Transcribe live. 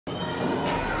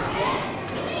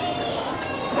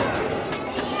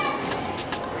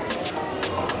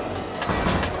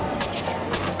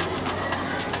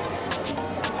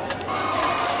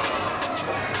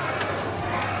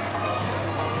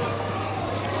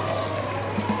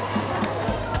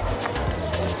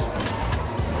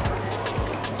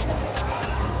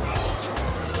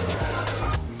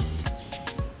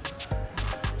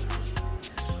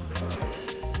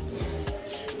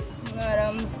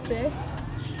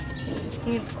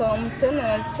nitwa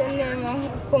Neema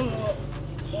nk'uko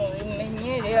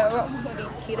mubimenyereye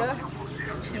abamurikira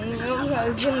niyo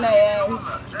mazina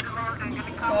yanjye,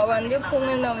 nkaba ndi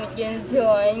kumwe na mugenzi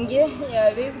wanjye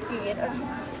yabibwira.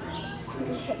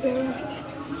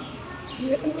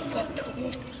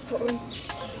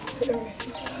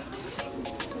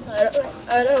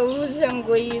 Aravuze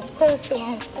ngo yitwa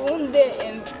Tumukunde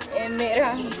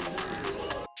Emerance.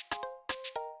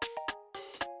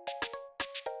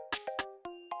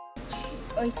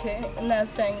 Okay,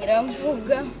 natangira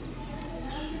mvuga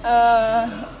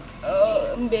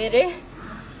mbere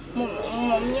mu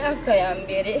myaka ya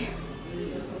mbere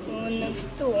umuntu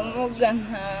ufite ubumuga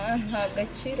nta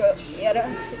gaciro yari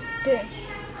afite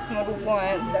mu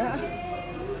Rwanda.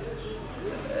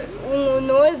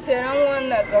 Umuntu wese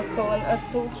yaramubonaga akabona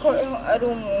ko ari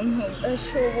umuntu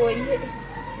udashoboye,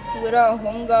 uri aho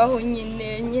ngaho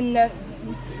nyine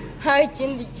nta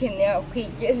kindi kintu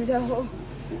yakwigezaho.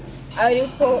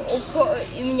 Ariko uko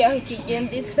imyaka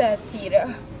igenda isatira,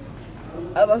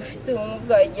 abafite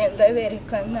ubumuga bagenda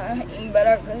berekana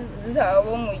imbaraga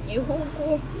zabo mu gihugu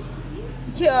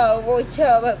cyabo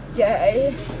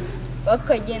cyababyaye,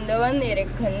 bakagenda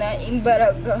banerekana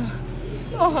imbaraga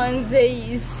no hanze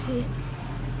y'isi.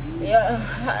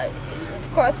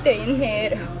 Twateye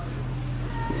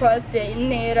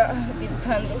intera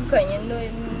bitandukanye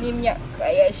n'imyaka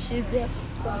yashize.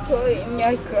 Uko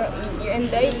imyaka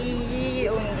igenda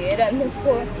yiyongera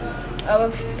niko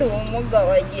abafite ubumuga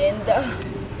bagenda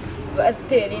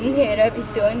batera intera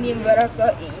bitewe n'imbaraga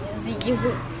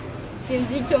z'igihugu.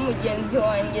 Sinzi icyo mugenzi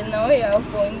wanjye nawe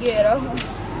yakongeraho.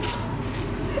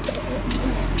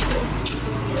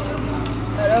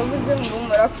 Aravuze ngo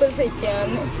murakoze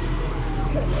cyane.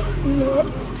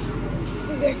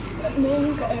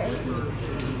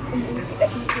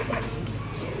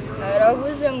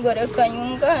 Aravuze ngo reka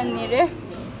nyunganire.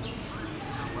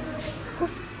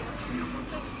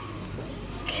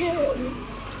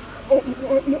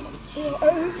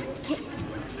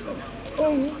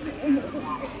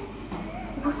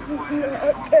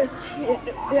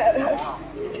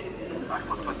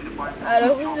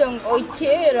 Aravuze ngo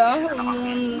kera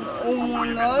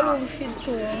umuntu wari ufite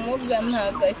ubumuga nta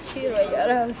gaciro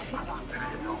yari afite.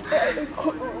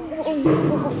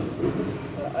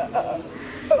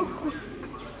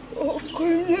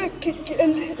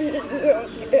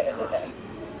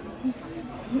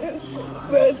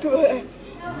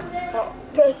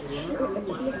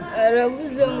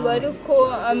 Aravuze ngo ariko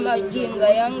amagingo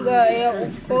aya ngaya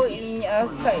uko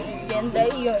imyaka igenda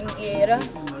yiyongera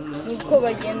niko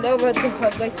bagenda baduha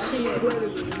agaciro.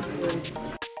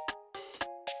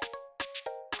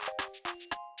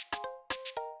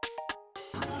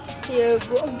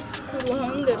 Yego, ku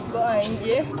ruhande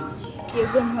rwanjye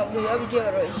yego ntabwo biba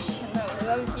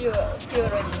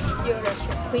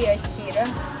byoroshye kwiyakira,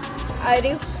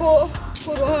 ariko ku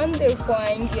ruhande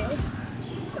rwanjye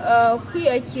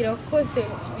kwiyakira kose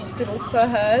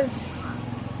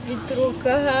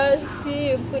bituruka hasi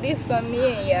kuri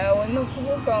famiye yawe. Ni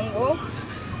ukuvuga ngo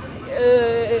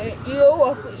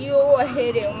iyo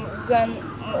wahereye mu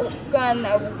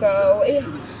bwana bwawe,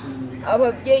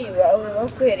 ababyeyi bawe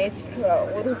bakwereka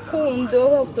urukundo,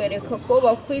 bakwereka ko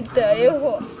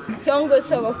bakwitayeho, cyangwa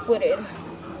se abakurera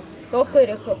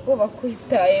bakwereka ko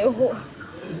bakwitayeho,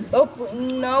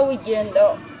 nawe ugenda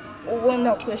ubona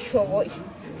ko ushoboye.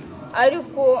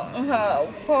 Ariko nka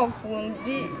kwa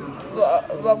kundi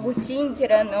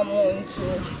bagukingirana mu nzu,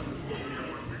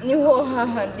 niho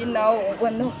hahandi nawe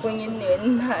ubona ko nyine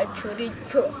ntacyo uri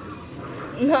cyo,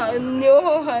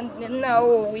 niho handi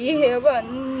nawe wiheba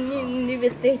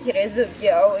n'ibitekerezo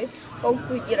byawe aho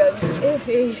kugira bigere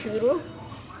hejuru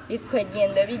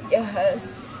bikagenda bijya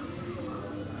hasi.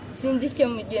 Sinzi icyo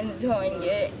mugenzi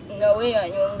wanjye nawe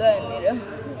yanyunganira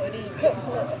muri ibyo.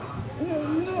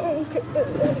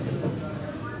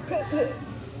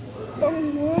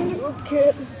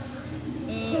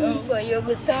 Ngo yo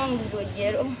gutanga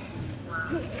urugero.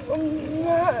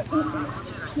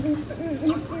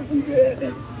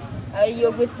 Ayo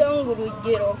gutanga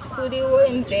urugero kuri we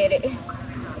mbere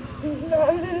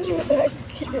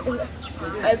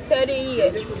atari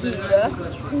yiyakira.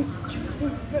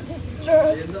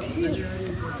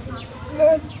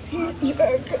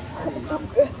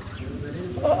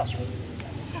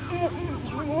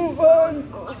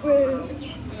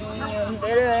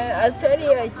 Mbere atari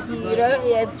yakira,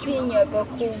 yatinyaga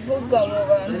kuvuga mu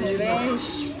bantu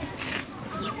benshi.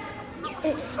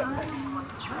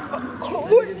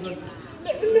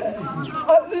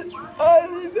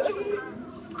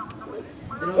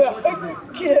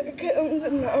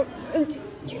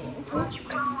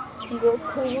 ngo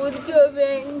ku buryo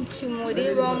benshi muri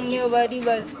bamwe bari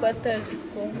bazi ko atazi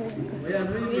kuvuga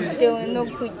bitewe no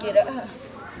kugira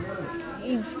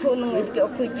ipfunwe ryo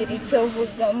kugira icyo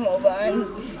avuga mu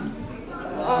bandi.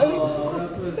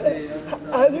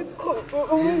 ariko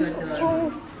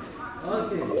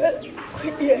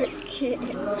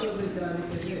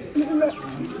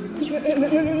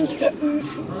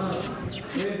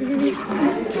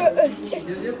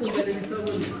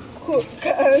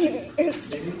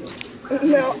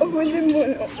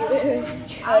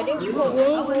ariko ubu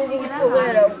ngubu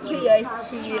kubera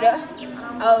kwiyakira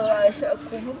abasha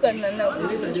kuvugana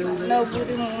na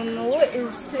buri muntu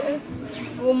wese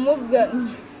umugana.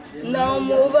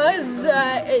 Namubaza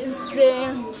ese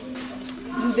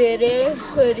mbere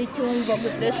kwera icyo wumvaga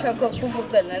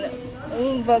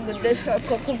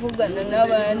udashaka kuvugana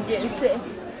n'abandi, ese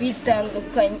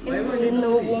bitandukanye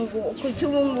n'ubu ngubu? Kuki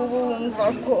ubu ngubu wumva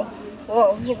ko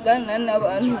wavugana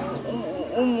n'abantu,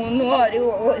 umuntu uwo ari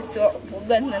we wese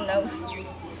wavugana nawe?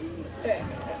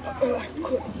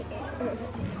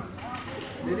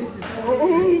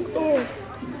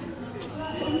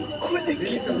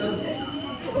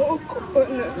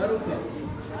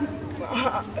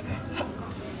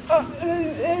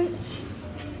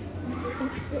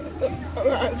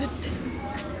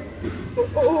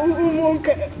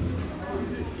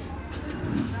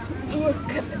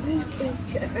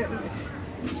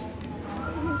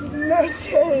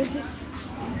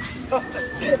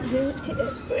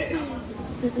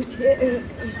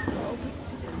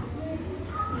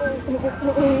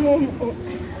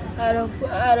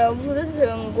 Aravuze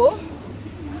ngo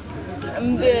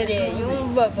mbere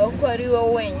yumvaga ko ari we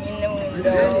wenyine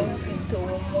wenda ufite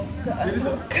ubumuga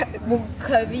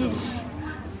bukabije,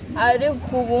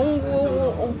 ariko ubu ngubu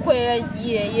uko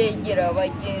yagiye yegera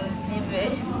bagenzi be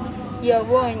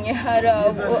yabonye hari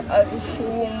abo arusha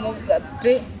ubumuga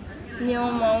pe. Niyo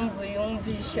mpamvu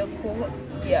yumvishe ko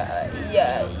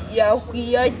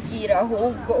yakwiyakira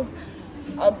ahubwo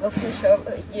agafasha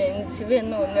bagenzi be.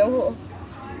 Noneho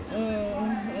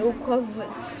uko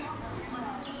avuze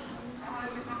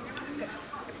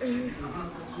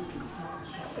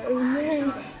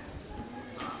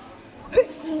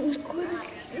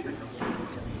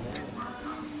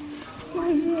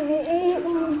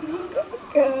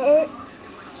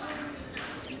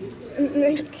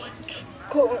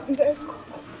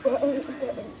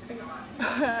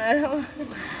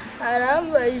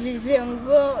arambajije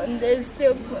ngo ndetse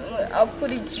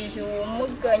akurikije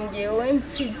ubumuga ngewe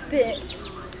mfite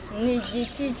ni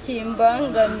igiki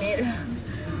kimbangamira.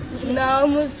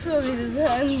 Namusubiza,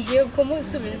 ngiye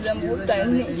kumusubiza mvuga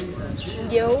nti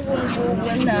ngewe ubu ngubu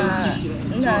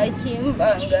nta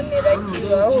kimbangamira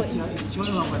kibaho,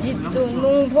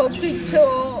 numva ko icyo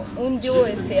undi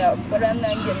wese yakora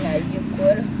nanjye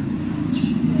nagikora.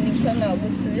 Niko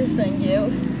nagusubiza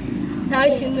ngewe nta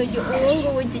kintu ubu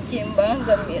ngubu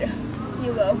kikimbangamira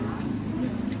kibaho.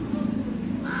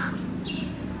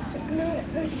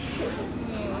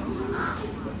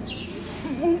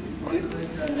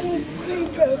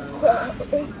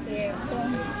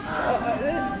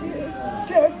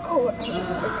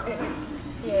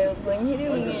 Yego nkiri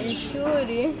mu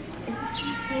ishuri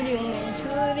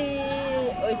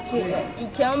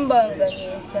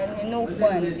icyambangamiye cyane ni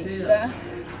ukwandika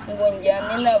ngo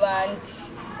njyane n'abandi,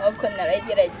 ariko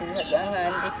narageragezaga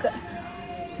nkandika.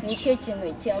 Nicyo kintu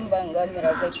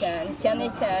cyambangamiraga cyane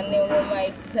cyane mu ma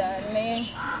exame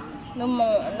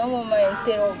no mu ma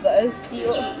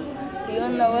interrogation. Iyo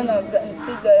nabonaga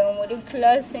nsigaye muri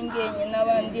classe ngenye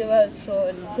n'abandi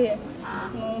basohotse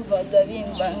numvaga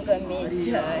bimbangamiye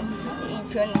cyane.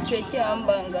 Icyo nicyo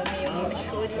cyambangamiye mu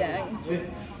ishuri yanjye.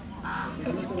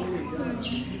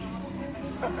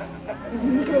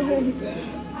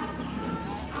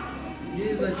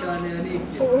 Byiza cyane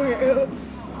yanike.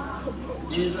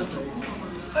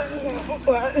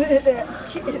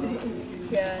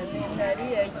 Cyane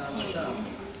nariyakiriye.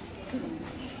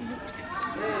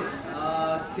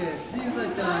 Byiza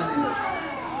cyane.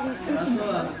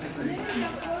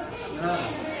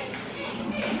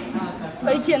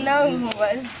 Oke nawe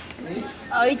nkubaze.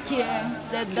 Oke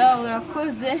dada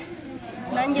urakoze,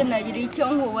 nanjye nagira icyo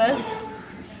nkubaza.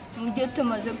 Mu byo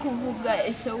tumaze kuvuga,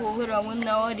 ese wowe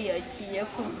urabona wariyakiriye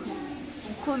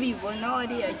uko ubibona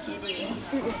wariyakiriye?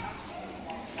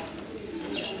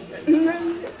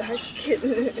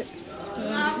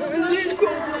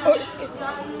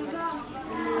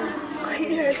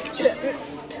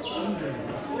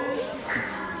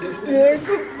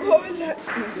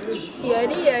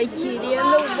 Yariyakiriye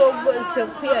nubwo bwose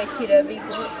kwiyakira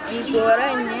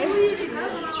bigoranye,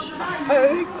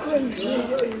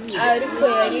 ariko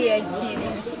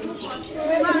yariyakiriye.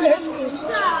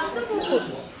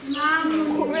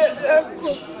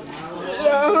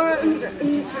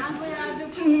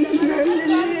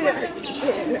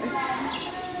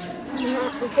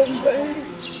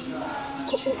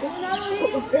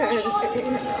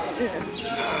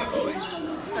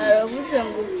 aravuze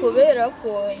ngo kubera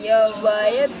ko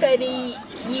yabaye atari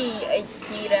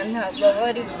yiyakira ntabwo aba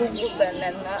ari kuvugana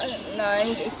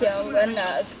nanjye cyangwa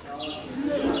natwe.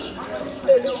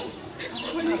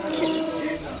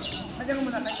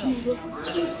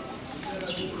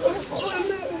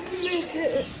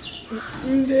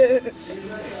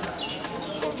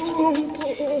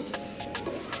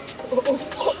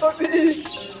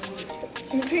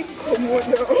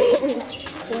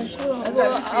 Kuko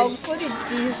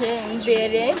akurikije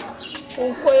mbere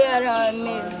uko yari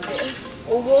ameze,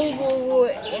 ubu ngubu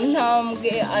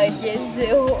intambwe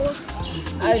agezeho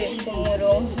ari ku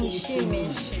murongo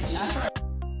ushimishije.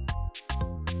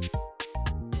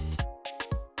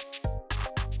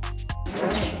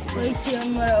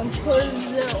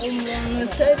 Murakoze. Umuntu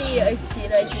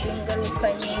utariyakira agira ingaruka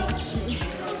nyinshi.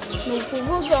 Ni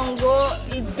ukuvuga ngo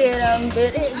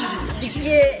iterambere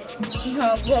rye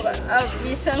ntabwo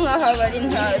bisa nk'aho aba ari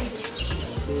ntaryo,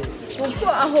 kuko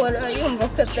ahora yumva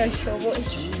ko atashoboye.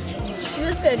 Iyo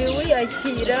utari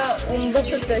wiyakira wumva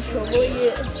ko utashoboye,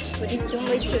 buri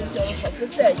kimwe cyose wumva ko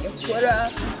utagikora,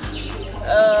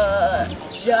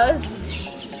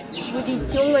 buri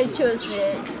kimwe cyose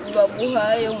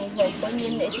baguhaye wumva ko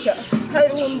nyine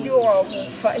hari undi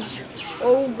wagufasha,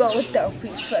 wowe ubwawe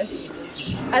utakwifasha.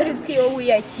 Ariko iyo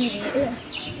wiyakiriye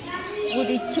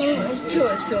buri kimwe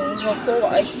cyose wumva ko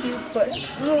wakikora,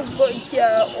 nubwo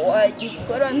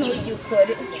wagikora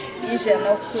ntugikore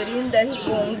ijana ku rindi, ariko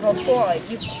wumva ko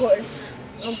wagikora.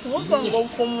 Ni ukuvuga ngo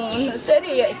ku muntu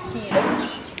utariyakira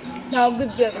ntabwo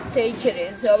ibyo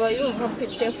bitekerezo aba yumva ko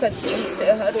iteka ryose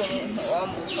hari umuntu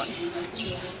wamufasha.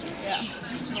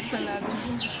 Nuko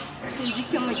nabivuga, sinzi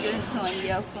icyo mugenzi wanjye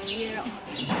yakongeraho.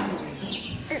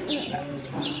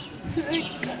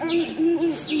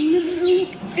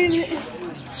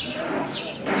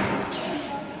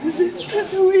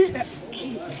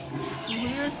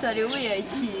 Nguyu utari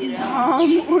wiyakira,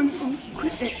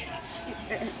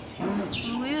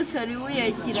 nguyu utari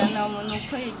wiyakira nta muntu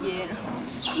ukwegera.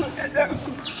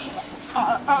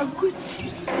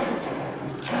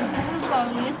 Ukuvuga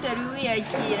ngo iyo utari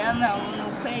wiyakira nta muntu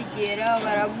ukwegera,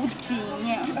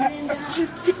 baragutinya.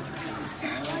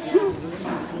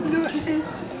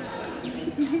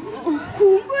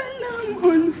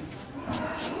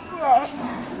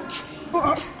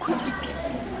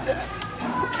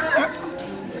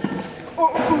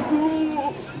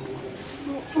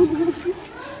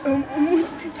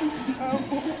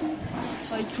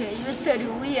 Iyo utari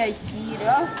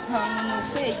wiyakira nta muntu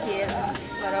ukwegera,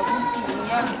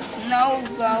 baragutinya. Nawe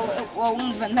ubwawe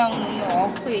wumva nta muntu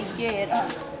wakwegera,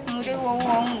 muri wowe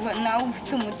wumva nawe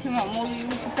ufite umutima mubi,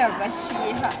 ufite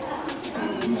agashiha,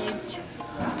 ibintu nk'ibyo.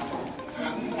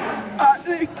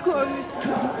 Ariko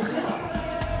bituruka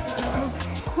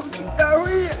kugira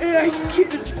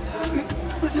wiyakire,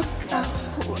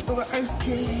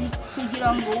 kugira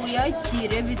ngo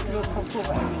wiyakire bituruka ku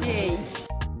babyeyi.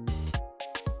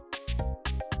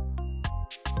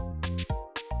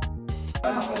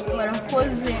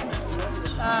 Murakoze.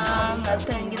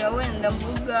 Ngatangira wenda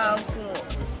mvuga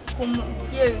ku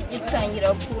mubyeyi ugitangira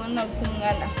kubona ko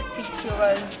umwana afite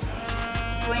ikibazo,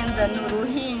 wenda ni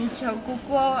uruhinja,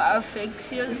 kuko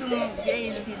afegisiyo z'umubyeyi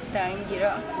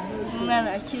zitangira umwana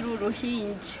akiri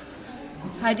uruhinja.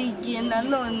 Hari igihe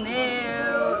nanone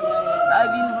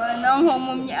abibona nko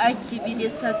mu myaka 2,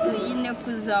 3, 4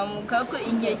 kuzamuka, ko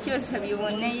igihe cyose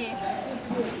abiboneye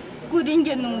kuri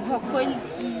njye numva ko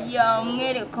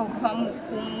yamwereka ko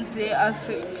amukunze,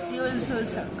 afegisiyo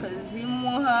zose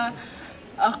akazimuha,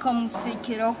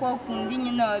 akamusekera ko akunda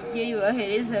nyine ababyeyi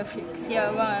bahereza afegisiyo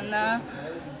abana,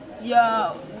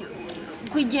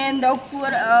 kugenda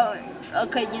akura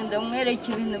akagenda amwereka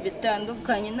ibintu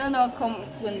bitandukanye, noneho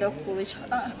akamukunda kurusha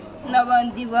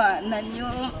n'abandi bana.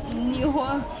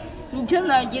 Nicyo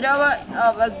nagira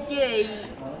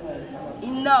ababyeyi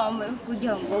inama yo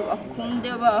kugira ngo bakunde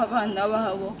abana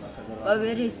babo,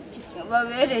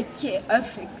 babereke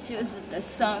afegisiyo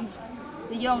zidasanzwe,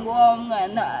 kugira ngo wa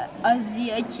mwana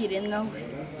aziyakire nawe.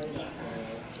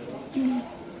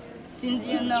 Sinzi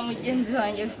iyo na mugenzi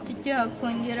wanjye afite icyo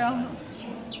yakongeraho.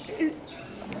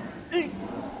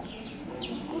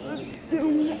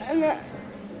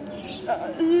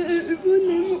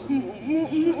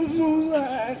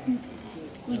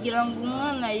 Kugira ngo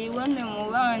umwana yibone mu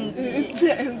bandi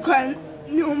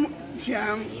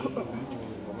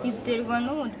biterwa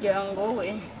n'umuryango we,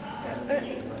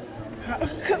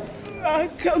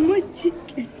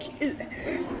 akamushyigikira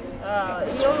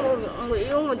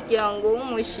iyo umuryango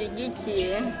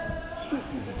w'umushyigikiye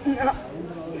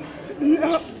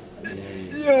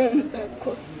yumva ko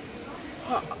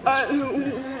ari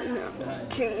umwana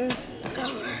kimwe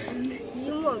n'abandi.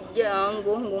 iyo umuryango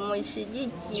ngo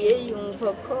umushyigikiye yumva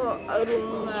ko ari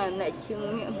umwana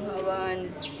kimwe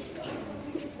nk'abandi.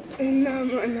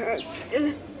 Inama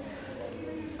nagira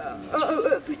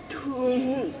abafite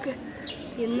ubumuga,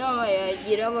 inama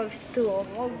yagira abafite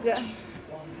ubumuga,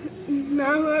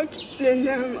 n'abagira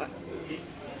inama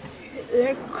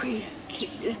yo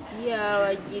kwiyakira,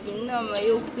 yabagira inama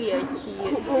yo kwiyakira.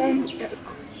 kubumva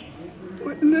ko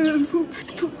nimba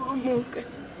ufite ubumuga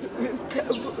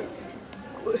bitabura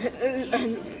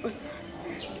guheranwa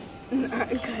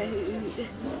n'agahinda.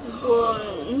 ngo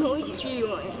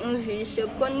ntukiyumvishe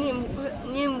ko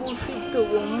nimba ufite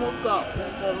ubumuga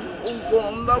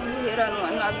ugomba guheranwa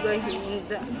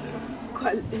n'agahinda. ko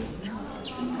ari byo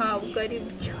ntabwo ari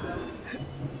byo.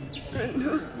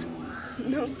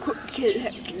 no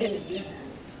kugerageza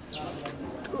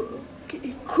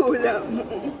tukikura mu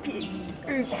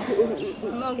bwigunge,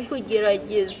 no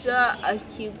kugerageza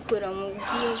akikura mu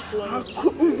bwigunge,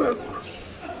 akumva ko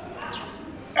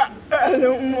ari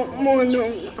umuntu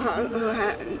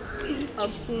nk'abandi,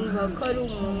 akumva ko ari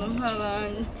umuntu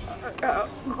nk'abandi,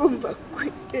 agomba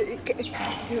kwiga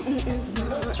kimwe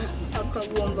nk'abandi.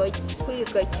 akagomba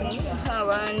kwiga kimwe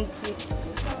nk'abandi.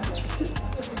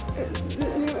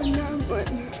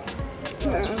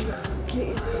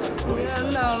 niyo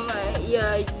nama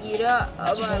yagira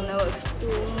abana bafite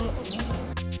ubumuga.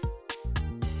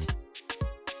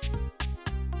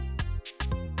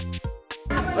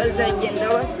 bazagenda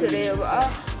batureba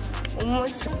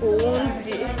umunsi ku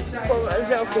wundi ko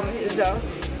bazakomeza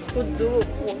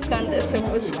kudukanda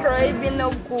subscribe no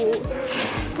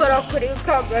gukora kuri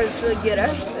kagazogera.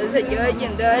 bazajya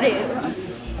bagenda bareba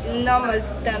inama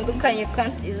zitandukanye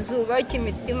kandi zubaka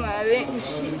imitima ya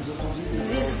benshi,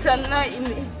 zisana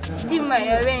imitima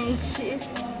ya benshi.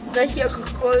 ndakeka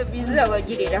ko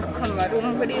bizabagirira akamaro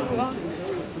muri bo.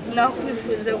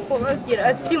 nakwifuza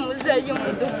kubabwira ati muzajye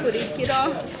mudukurikira,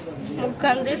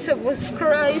 mukande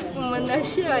subscribe,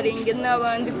 munasharinge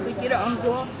n'abandi kugira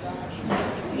ngo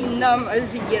inama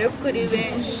zigere kuri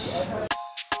benshi.